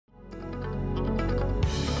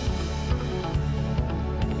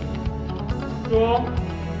2,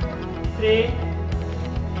 3,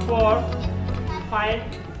 4, 5,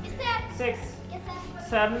 6,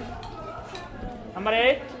 7. Number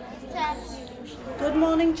 8. Good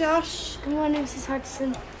morning, Josh. Good morning, Mrs.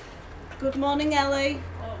 Hodgson. Good morning, Ellie.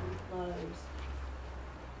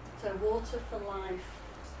 So, water for life.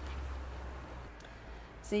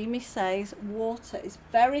 Zimi says water is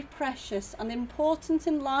very precious and important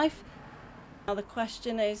in life. Now the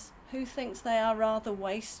question is, who thinks they are rather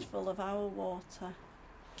wasteful of our water?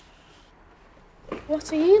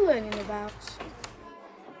 What are you learning about?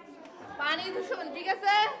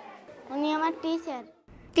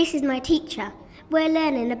 This is my teacher. We're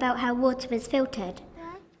learning about how water is filtered.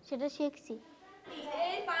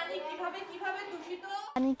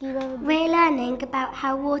 We're learning about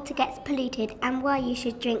how water gets polluted and why you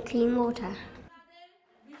should drink clean water.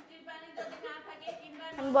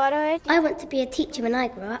 I want to be a teacher when I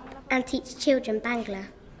grow up and teach children Bangla.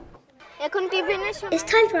 It's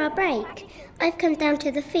time for our break. I've come down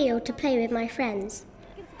to the field to play with my friends.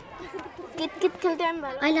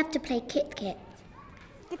 I love to play kit-kit.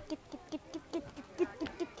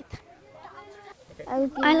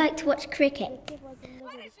 I like to watch cricket.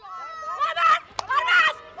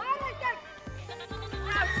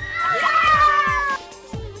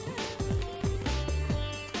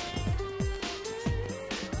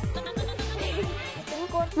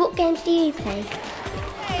 What games do you play?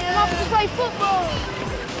 I love to play football.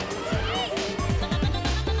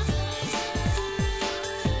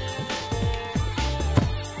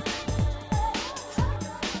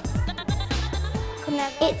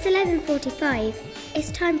 It's 11:45.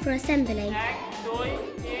 It's time for assembly.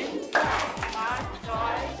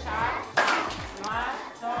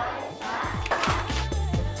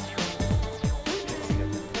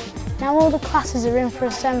 Now all the classes are in for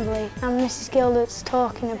assembly and Mrs. Gilbert's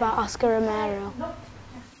talking about Oscar Romero.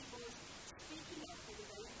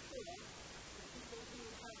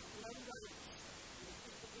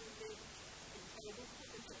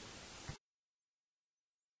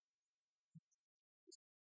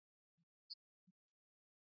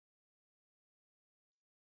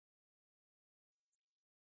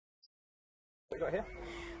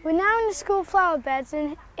 We're now in the school flower beds,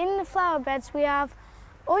 and in the flower beds we have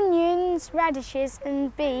onions, radishes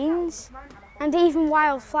and beans and even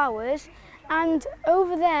wild flowers, and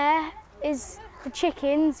over there is the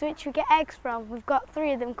chickens which we get eggs from. We've got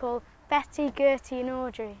 3 of them called Betty, Gertie and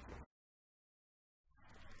Audrey.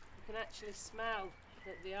 You can actually smell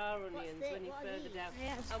that they are onions when you're further down.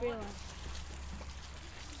 Yeah, it's real.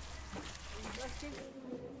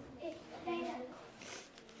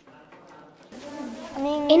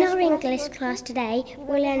 In our English class today,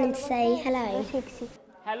 we're learning to say hello.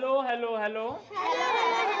 Hello, hello, hello. Hello,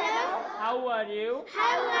 hello, hello. How are you?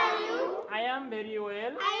 How are you? I am very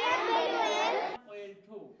well. I am very well. Well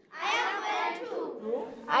too. I am well too. True?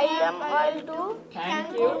 I am well too. Thank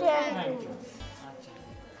you. Thank you.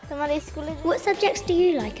 What subjects do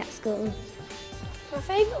you like at school? My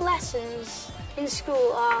favourite lessons in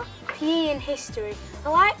school are PE and history. I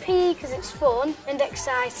like PE because it's fun and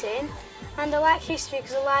exciting, and I like history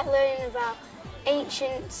because I like learning about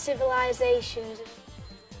ancient civilisations.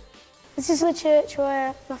 This is the church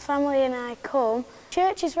where my family and I come.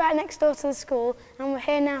 Church is right next door to the school, and we're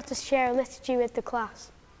here now to share a liturgy with the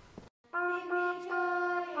class.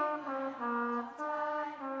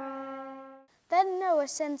 Then Noah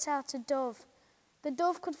sent out a dove. The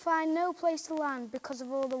dove could find no place to land because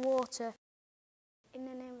of all the water. In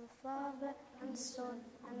the name of the Father, and the Son,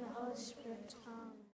 and the Holy Spirit.